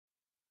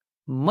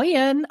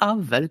Moin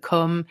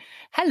welcome.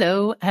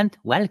 Hello and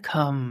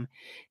welcome.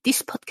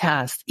 This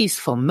podcast is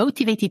for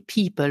motivated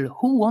people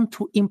who want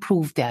to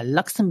improve their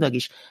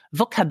Luxembourgish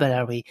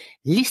vocabulary,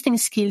 listening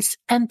skills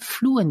and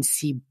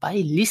fluency by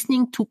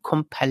listening to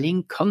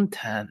compelling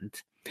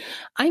content.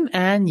 I'm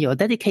Anne, your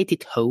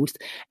dedicated host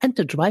and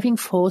the driving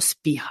force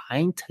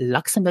behind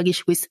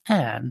Luxembourgish with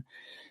Anne,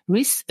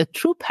 with a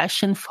true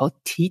passion for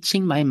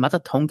teaching my mother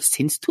tongue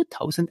since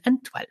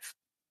 2012.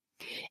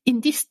 In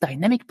this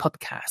dynamic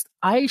podcast,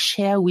 I'll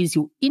share with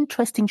you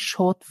interesting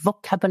short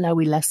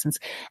vocabulary lessons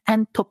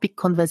and topic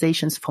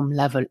conversations from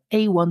level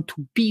A1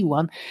 to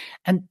B1,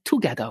 and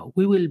together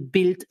we will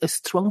build a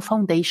strong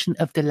foundation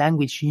of the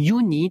language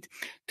you need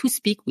to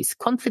speak with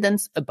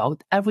confidence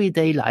about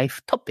everyday life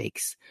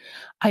topics.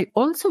 I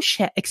also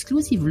share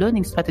exclusive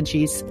learning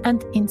strategies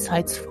and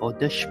insights for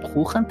the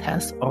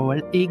Sprachentest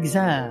oral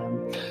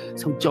exam.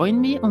 So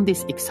join me on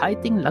this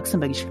exciting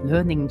Luxembourgish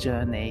learning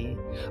journey.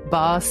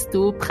 Bist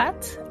du prett?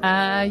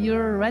 Are you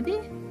ready?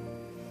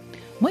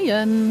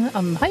 Moin,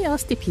 am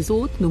highest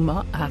episode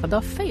Nummer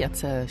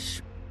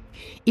 48.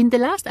 In the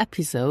last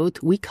episode,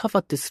 we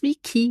covered the 3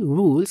 key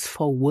rules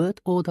for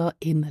word order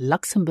in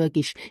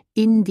Luxembourgish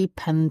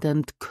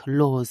independent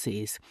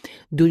clauses.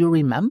 Do you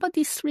remember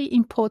these 3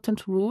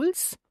 important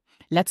rules?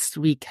 Let's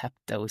recap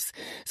those.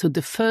 So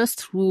the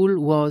first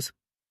rule was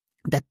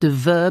that the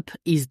verb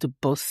is the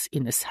boss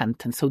in a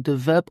sentence. So the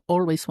verb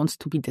always wants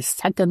to be the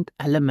second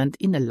element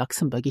in a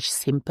Luxembourgish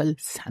simple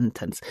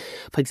sentence.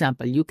 For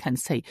example, you can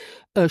say,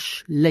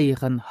 Ich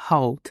lehren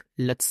haut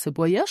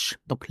Luxembourgisch.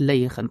 Donc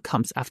lehren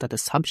comes after the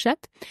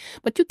subject.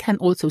 But you can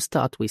also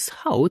start with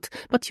haut,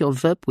 but your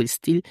verb will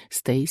still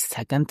stay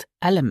second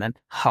element.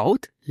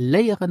 Haut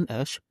lehren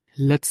ich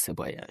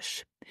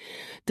Luxembourgisch.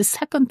 The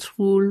second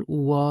rule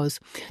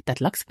was that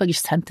Luxembourgish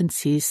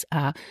sentences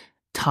are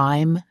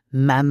time,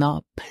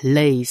 manner,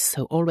 place.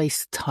 So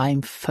always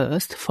time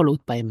first,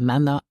 followed by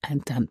manner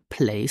and then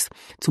place.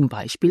 Zum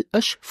Beispiel,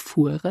 ich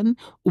fuhren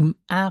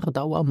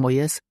Erdauer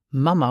mojes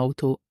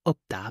Mamauto op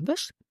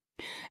Dabisch.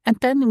 And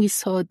then we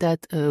saw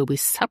that with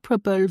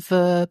separable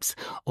verbs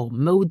or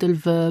modal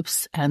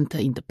verbs and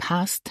in the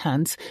past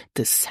tense,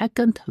 the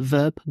second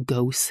verb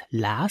goes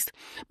last,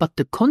 but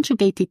the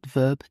conjugated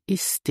verb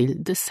is still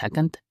the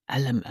second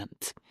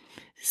element.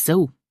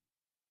 So,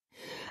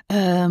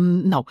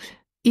 now,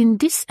 in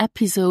this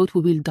episode, we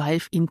will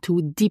dive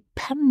into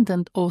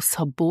dependent or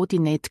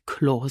subordinate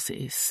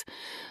clauses.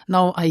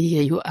 Now, I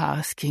hear you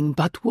asking,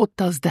 but what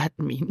does that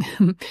mean?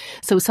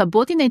 So,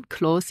 subordinate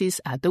clauses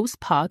are those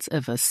parts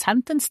of a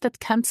sentence that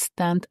can't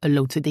stand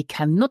alone. So, they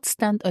cannot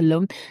stand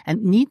alone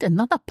and need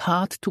another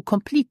part to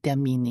complete their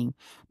meaning.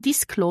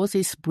 These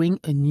clauses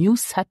bring a new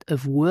set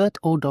of word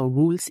order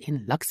rules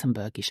in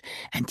Luxembourgish.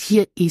 And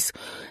here is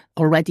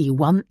already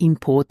one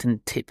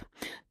important tip.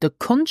 The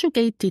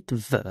conjugated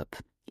verb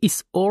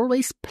is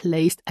always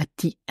placed at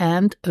the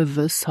end of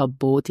a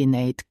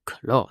subordinate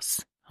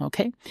clause.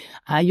 Okay?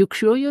 Are you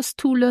curious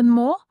to learn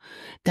more?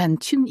 Then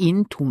tune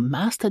in to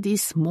master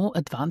these more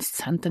advanced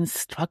sentence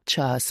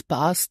structures.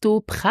 Bist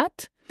du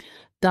prett?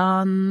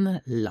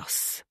 Dann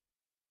los.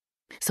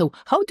 So,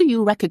 how do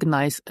you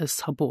recognize a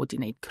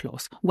subordinate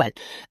clause? Well,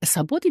 a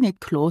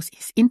subordinate clause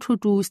is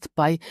introduced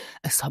by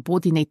a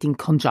subordinating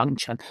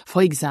conjunction.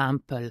 For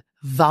example,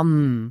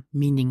 wann,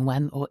 meaning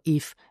when or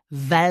if,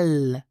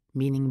 weil,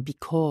 meaning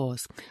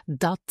because,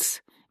 datt,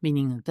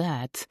 meaning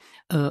that,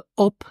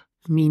 ob,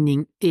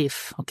 meaning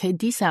if. Okay,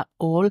 these are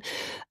all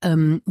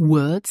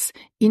words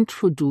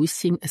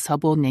introducing a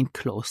subordinate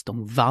clause.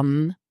 Donc,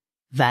 wann,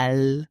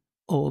 weil,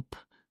 ob,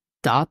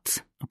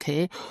 datt.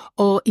 Okay,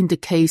 or in the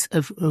case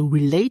of a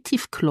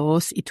relative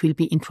clause, it will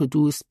be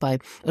introduced by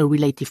a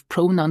relative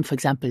pronoun, for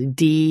example,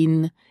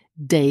 deen,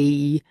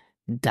 they,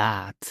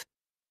 datt.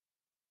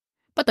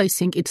 But I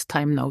think it's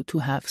time now to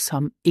have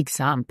some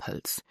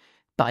examples.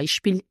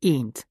 Beispiel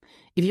 1.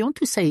 If you want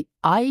to say,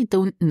 I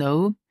don't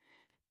know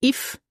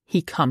if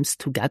he comes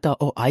together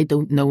or I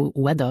don't know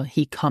whether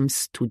he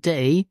comes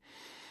today.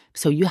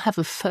 So you have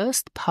a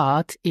first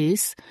part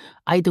is,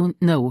 I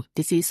don't know.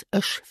 This is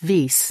ich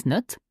weiß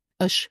nicht.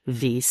 Ich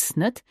weiß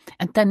nicht.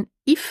 And then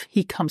if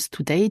he comes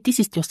today,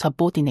 this is your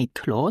subordinate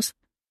clause.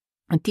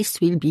 And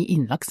this will be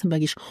in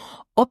Luxembourgish,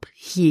 ob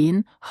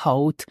jen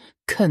haut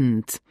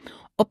könnt.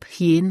 Ob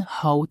jen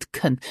haut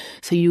könnt.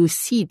 So you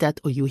see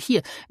that, or you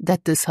hear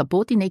that the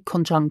subordinate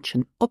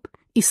conjunction ob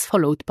is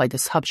followed by the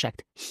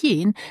subject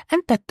jen,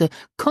 and that the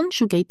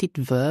conjugated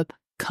verb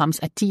comes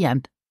at the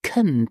end,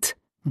 könnt.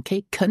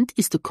 Okay, könnt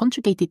is the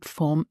conjugated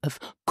form of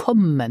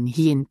kommen,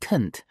 jen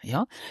könnt.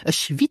 Ja?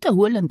 Ich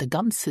wiederhole den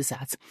ganzen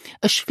Satz.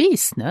 Ich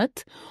weiß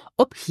nicht,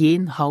 ob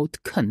jen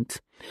haut könnt.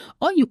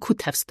 Or you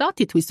could have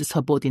started with the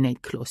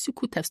subordinate clause. You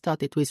could have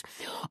started with,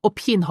 ob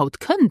jen haut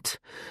könnt,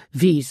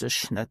 weiß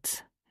ich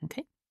nicht.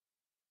 Okay.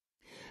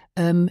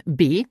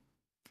 B.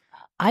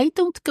 I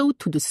don't go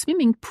to the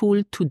swimming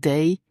pool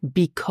today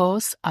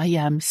because I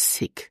am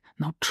sick.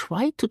 Now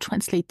try to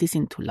translate this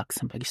into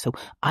Luxembourgish. So,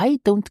 I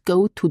don't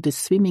go to the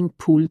swimming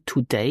pool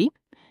today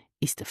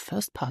is the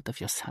first part of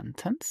your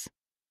sentence.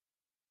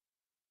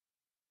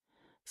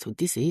 So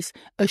this is,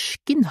 ich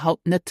gin haut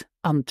net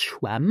an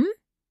Schwamm.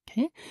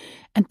 Okay.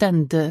 And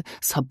then the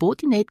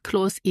subordinate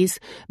clause is,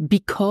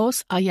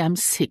 because I am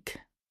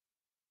sick.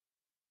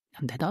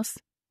 And that is,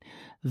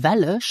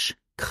 weil ich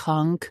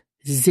krank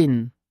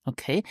sin.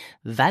 Okay.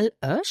 Weil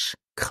ich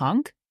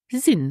krank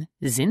sin.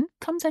 Sin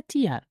comes at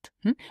the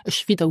end.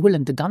 Ich wiederhole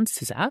den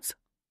ganzen Satz.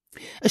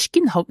 Ich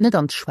gin haut net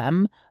an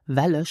Schwamm,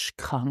 weil ich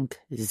krank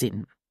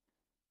sin.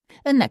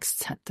 The next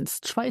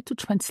sentence, try to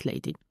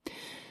translate it.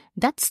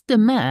 That's the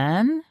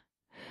man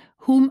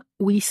whom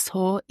we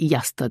saw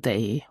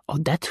yesterday, or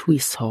that we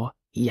saw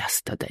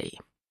yesterday.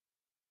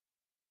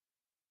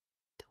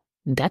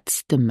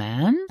 That's the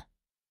man,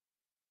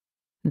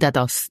 that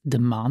is the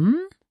Mann,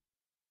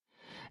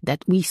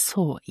 that we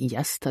saw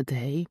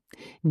yesterday,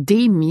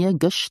 den wir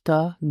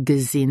gestern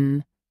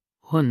gesehen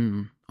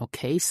hun.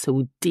 Okay,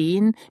 so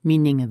den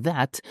meaning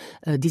that,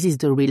 this is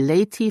the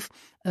relative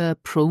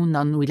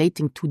pronoun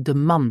relating to the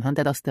Mann, and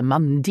that is the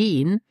Mann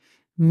den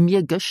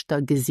mir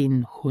gestern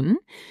gesehen hun.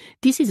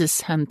 This is a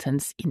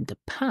sentence in the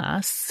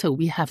past, so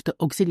we have the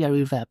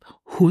auxiliary verb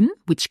hun,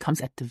 which comes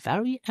at the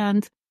very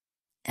end,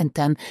 and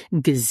then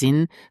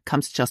gesehen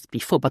comes just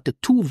before, but the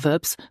two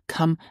verbs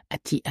come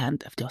at the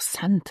end of the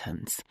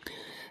sentence.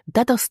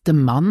 That is the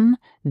Mann,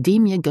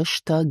 den mir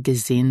gestern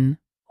gesehen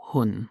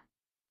hun.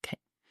 Okay.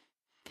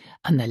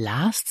 And the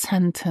last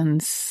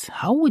sentence,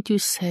 how would you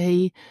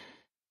say,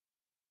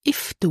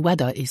 if the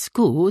weather is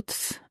good,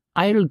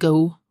 I'll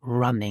go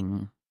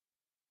running.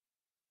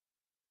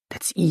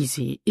 That's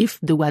easy. If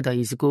the weather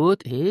is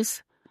good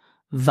is,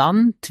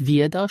 wann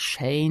d'Wetter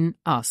schön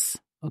is.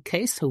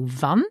 Okay, so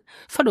wann,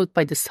 followed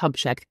by the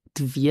subject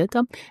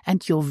d'Wetter,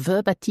 and your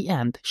verb at the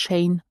end,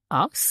 schön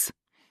is.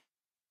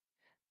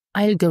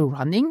 I'll go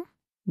running,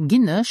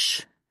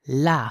 ginnisch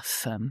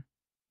laufen.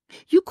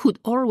 You could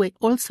always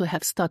also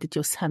have started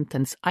your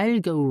sentence,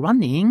 I'll go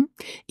running,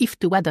 if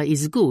the weather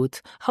is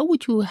good. How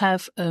would you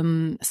have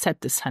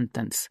said the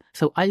sentence?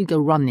 So I'll go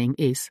running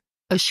is,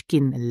 ich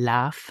gin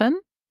laufen.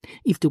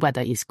 If the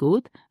weather is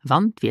good,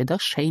 wann d'Wetter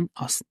schön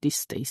is. This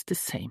stays the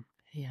same.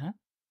 Yeah.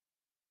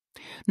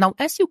 Now,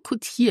 as you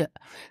could hear,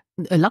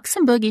 a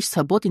Luxembourgish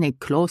subordinate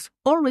clause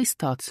always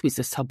starts with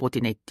a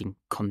subordinating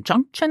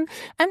conjunction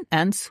and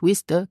ends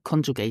with the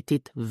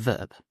conjugated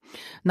verb.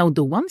 Now,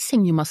 the one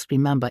thing you must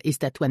remember is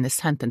that when a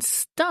sentence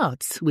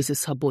starts with a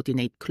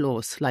subordinate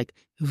clause like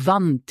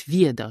wann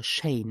d'Wetter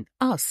schön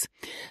is,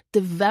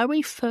 the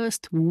very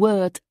first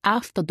word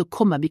after the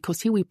comma,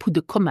 because here we put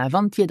the comma,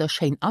 wann d'Wetter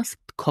schön is,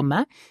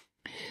 comma,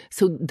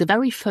 so the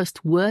very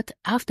first word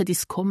after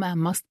this comma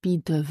must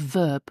be the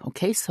verb,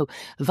 okay? So,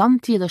 wann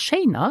d'Wetter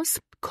schön is,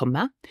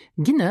 comma,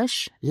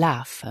 ginnisch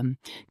laufen.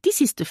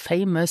 This is the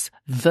famous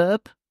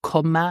verb,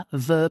 comma,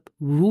 verb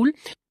rule.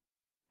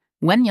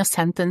 When your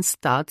sentence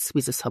starts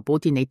with a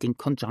subordinating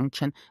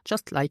conjunction,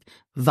 just like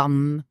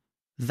wann,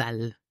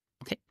 weil.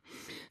 Okay.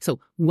 So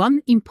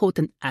one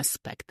important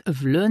aspect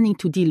of learning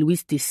to deal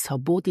with these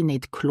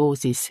subordinate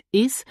clauses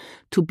is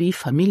to be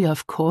familiar,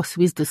 of course,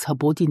 with the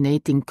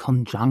subordinating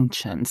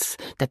conjunctions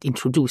that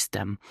introduce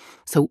them.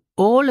 So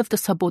all of the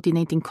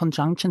subordinating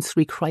conjunctions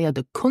require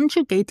the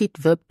conjugated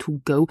verb to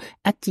go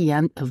at the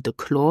end of the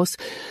clause.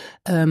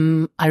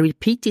 I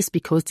repeat this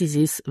because this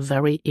is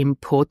very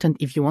important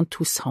if you want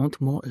to sound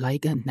more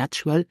like a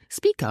natural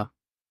speaker.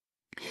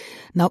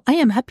 Now, I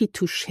am happy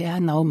to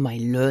share now my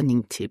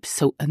learning tips.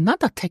 So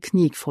another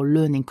technique for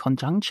learning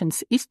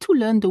conjunctions is to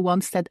learn the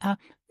ones that are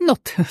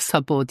not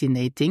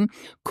subordinating,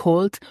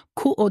 called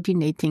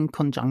coordinating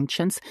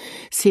conjunctions,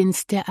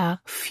 since there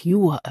are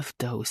fewer of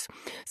those.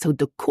 So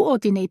the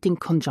coordinating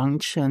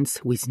conjunctions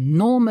with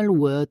normal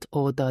word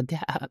order,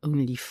 there are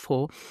only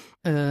 4.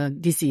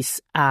 This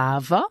is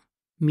aber,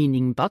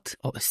 meaning but,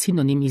 or a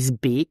synonym is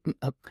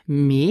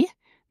me,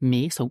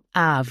 so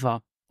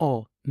aber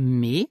or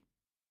me.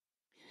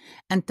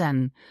 And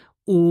then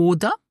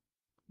oder,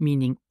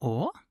 meaning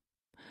or,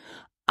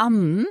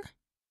 an,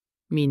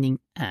 meaning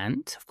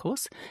and, of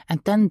course, and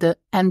then the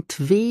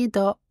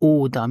entweder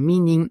oder,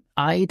 meaning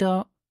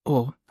either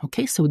or.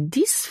 Okay, so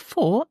these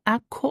 4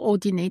 are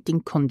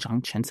coordinating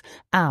conjunctions.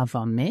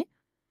 Aber me,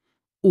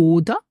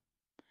 oder,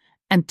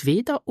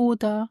 entweder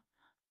oder,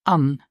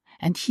 an.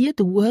 And here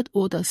the word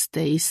order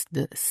stays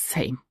the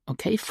same.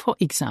 Okay, for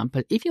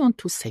example, if you want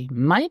to say,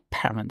 my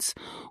parents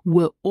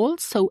were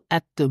also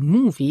at the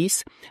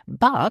movies,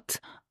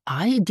 but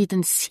I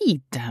didn't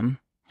see them.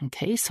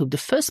 Okay, so the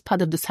first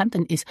part of the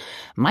sentence is,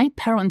 my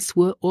parents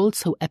were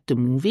also at the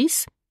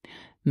movies.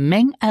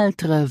 Mijn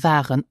Eltern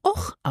waren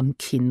auch am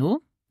Kino,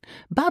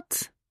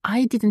 but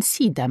I didn't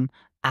see them.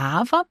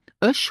 Aber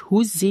ich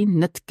hu sie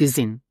nicht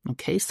gesehen.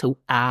 Okay, so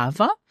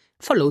aber,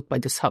 followed by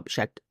the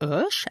subject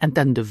ich, and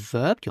then the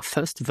verb, your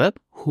first verb,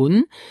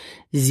 hun,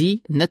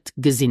 sie nicht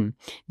gesehen.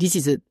 This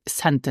is a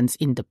sentence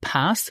in the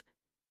past,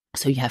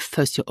 so you have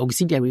first your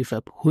auxiliary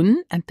verb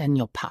hun, and then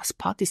your past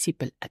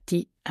participle at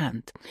the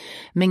end.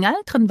 Meine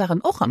Eltern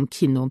waren auch am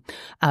Kino,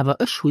 aber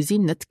ich hu sie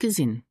nicht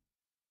gesehen.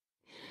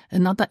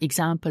 Another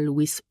example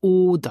with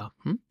oder.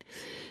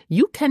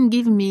 You can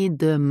give me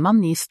the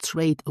money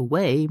straight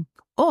away,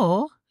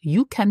 or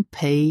you can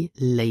pay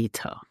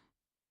later.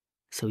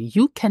 So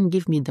you can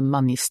give me the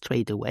money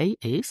straight away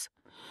is,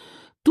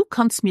 du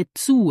kannst mir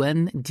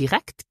zuen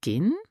direkt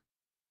gehen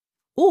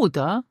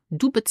oder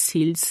du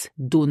bezahlst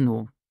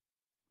dono.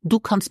 Du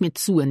kannst mir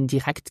zuen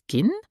direkt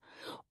gehen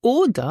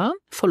oder,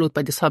 followed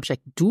by the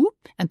subject du,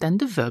 and then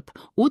the verb,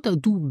 oder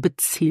du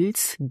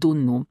bezahlst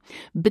dono.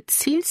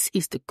 Bezahlst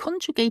is the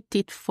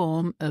conjugated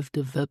form of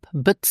the verb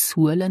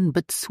bezahlen,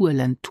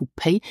 to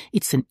pay.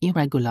 It's an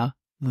irregular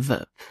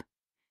verb.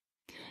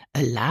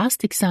 A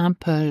last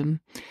example,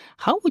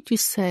 how would you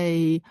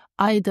say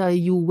either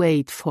you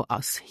wait for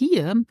us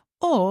here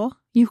or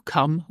you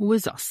come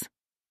with us?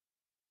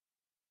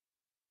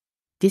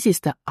 This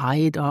is the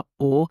either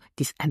or,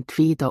 this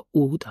entweder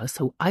oder.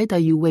 So either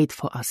you wait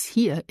for us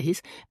here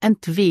is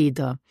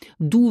entweder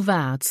du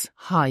wärst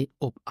high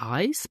op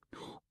Eis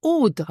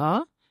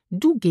oder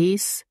du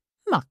gehst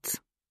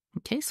matt.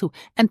 Okay, so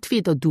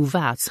entweder du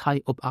wärst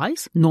high op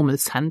Eis, normal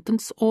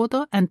sentence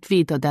order,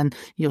 entweder then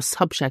your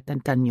subject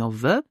and then your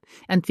verb,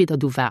 entweder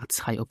du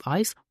wärst high op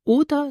Eis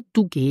oder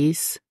du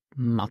gehst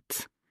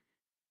matt.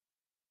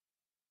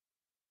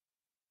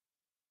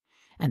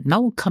 And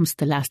now comes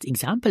the last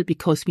example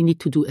because we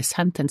need to do a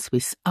sentence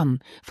with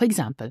an. For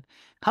example,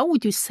 how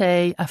would you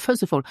say,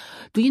 first of all,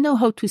 do you know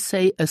how to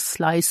say a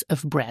slice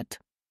of bread?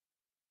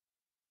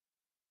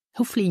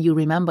 Hopefully you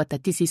remember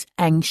that this is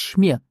eng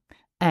schmier.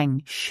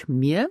 Eng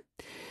schmier.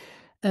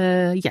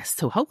 Yes,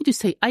 so how would you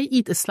say, I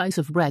eat a slice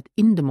of bread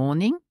in the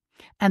morning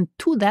and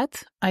to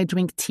that I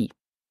drink tea.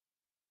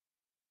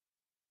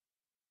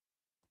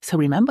 So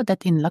remember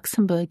that in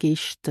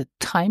Luxembourgish, the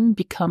time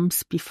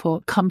comes before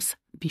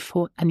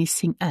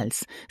anything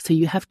else. So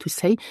you have to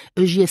say,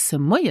 esse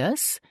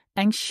moyes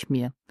eng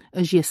schmier.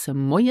 Esse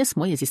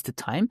moyes is the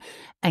time,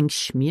 eng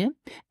schmier.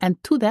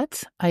 And to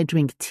that, I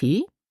drink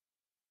tea.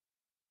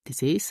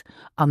 This is,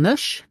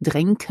 anösch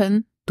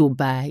trinken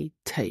dobei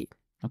tea.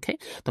 Okay?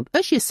 Donc,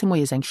 esse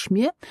moyes eng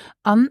schmier,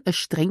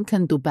 anösch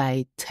trinken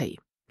dobei tea.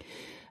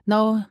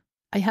 Now,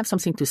 I have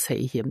something to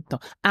say here.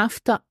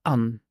 After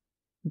an,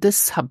 the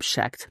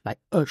subject, like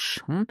ush,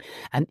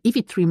 and if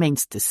it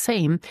remains the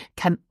same,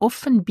 can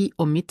often be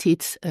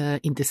omitted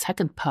in the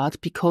second part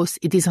because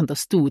it is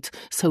understood.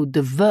 So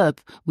the verb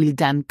will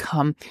then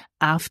come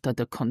after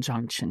the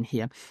conjunction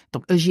here.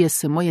 Donc,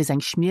 esse moyes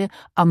eng schmier,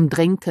 an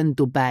trinken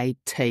dobei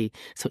tea.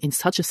 So in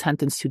such a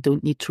sentence, you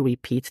don't need to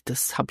repeat the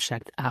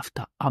subject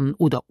after an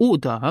oder.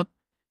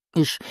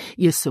 Ich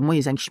esse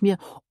moyes eng schmier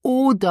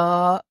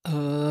oder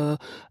a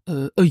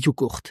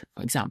Joghurt,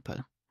 for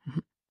example.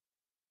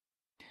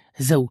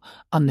 So,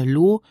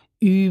 Annelo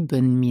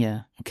üben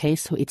wir. Okay,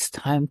 so it's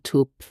time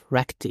to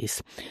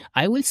practice.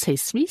 I will say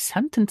 3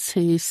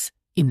 sentences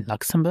in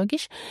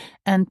Luxembourgish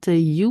and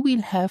you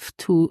will have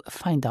to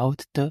find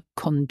out the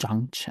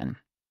conjunction.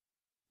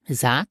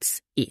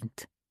 Satz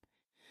 1.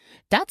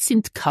 Dat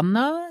sind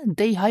Kanner,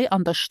 die hei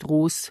an der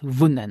Strasse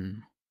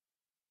wohnen.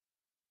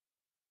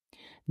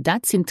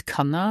 Dat sind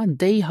Kanner,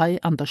 die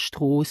hei an der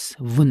Strasse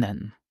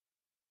wohnen.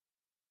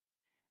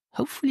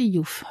 Hopefully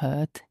you've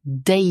heard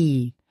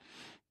they.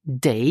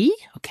 They,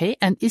 okay,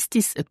 and is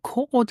this a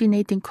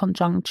coordinating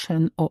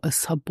conjunction or a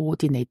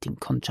subordinating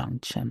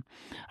conjunction?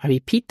 I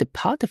repeat the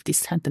part of this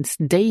sentence,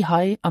 they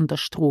high an der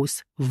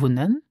Strasse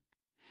wohnen.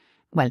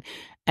 Well,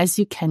 as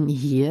you can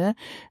hear,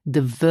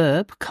 the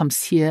verb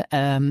comes here,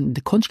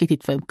 the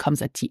conjugated verb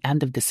comes at the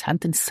end of the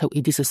sentence, so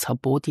it is a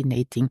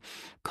subordinating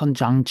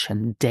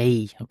conjunction,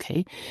 they,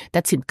 okay?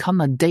 That's in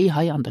Kammer, they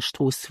high an der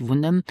Strasse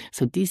wohnen.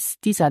 So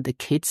these are the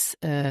kids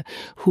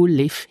who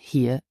live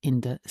here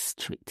in the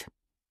street.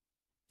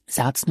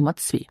 Satz Nummer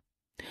 2.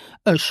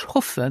 Ich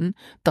hoffe,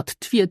 dat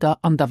d'Wieder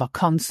an der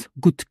Vakanz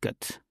gut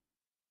gëtt.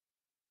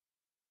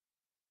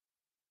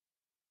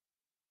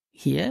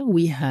 Here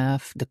we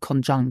have the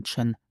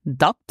conjunction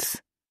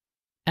dat,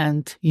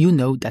 and you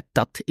know that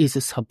dat is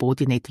a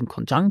subordinating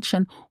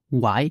conjunction.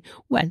 Why?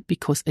 Well,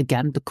 because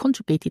again, the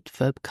conjugated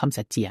verb comes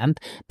at the end,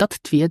 dat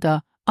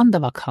d'Wieder an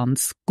der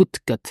Vakanz gut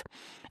gëtt.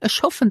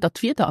 Ich hoffe, dat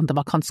d'Wieder an der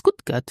Vakanz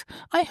gut gëtt.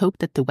 I hope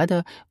that the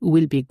weather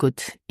will be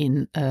good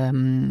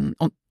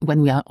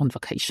when we are on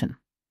vacation.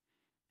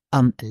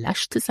 Am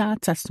letzte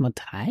Satz, Satz Nummer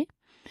 3.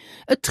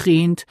 Et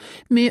regnet,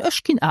 me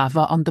ich gehen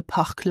aber an den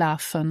Park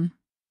laufen.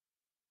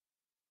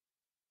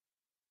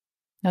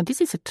 Now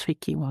this is a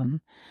tricky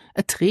one.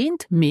 Et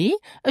regnet, me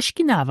ich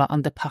gehen aber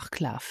an den Park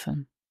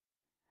laufen.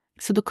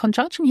 So the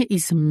conjunction here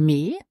is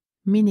me,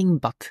 meaning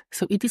but.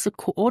 So it is a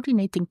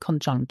coordinating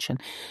conjunction.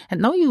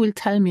 And now you will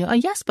tell me, oh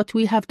yes, but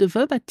we have the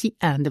verb at the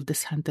end of the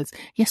sentence.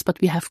 Yes, but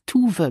we have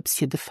 2 verbs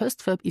here. The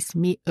first verb is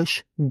me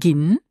ich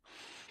gehen,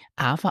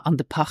 aber an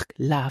the Park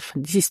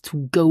laufen. This is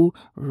to go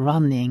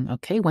running,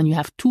 okay? When you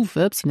have 2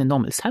 verbs in a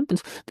normal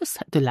sentence,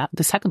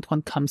 the second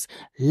one comes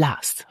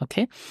last,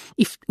 okay?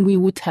 If we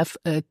would have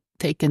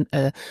taken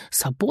a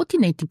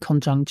subordinating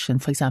conjunction,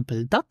 for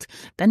example, dat,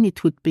 then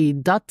it would be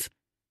dat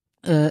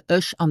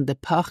ich an the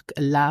park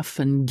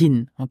laufen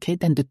gin. Okay,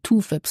 then the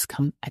two verbs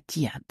come at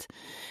the end.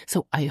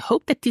 So I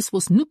hope that this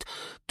was not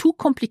too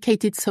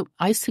complicated. So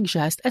I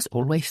suggest, as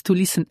always, to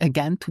listen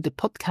again to the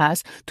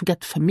podcast to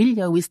get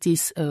familiar with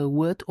these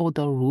word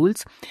order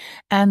rules.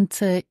 And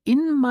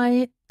in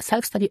my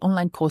self-study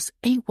online course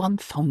A1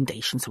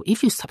 Foundation, so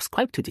if you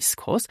subscribe to this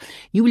course,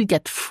 you will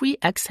get free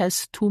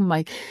access to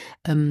my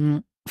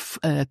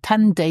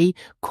 10-day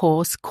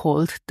course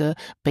called the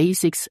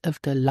Basics of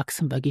the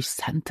Luxembourgish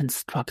Sentence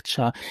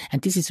Structure.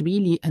 And this is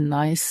really a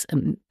nice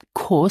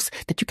course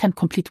that you can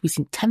complete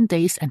within 10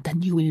 days, and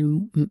then you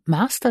will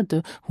master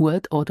the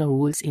word order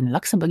rules in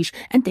Luxembourgish,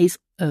 and there's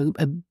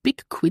a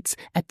big quiz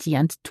at the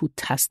end to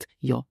test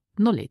your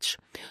knowledge.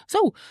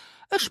 So,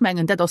 ich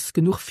mengen, das ist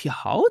genug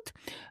für Haut.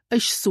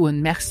 Ich so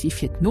ein Merci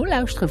für die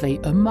Nullaustre, wie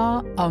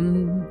immer,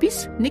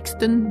 bis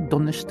nächsten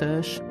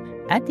Donnerstag.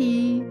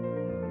 Adi!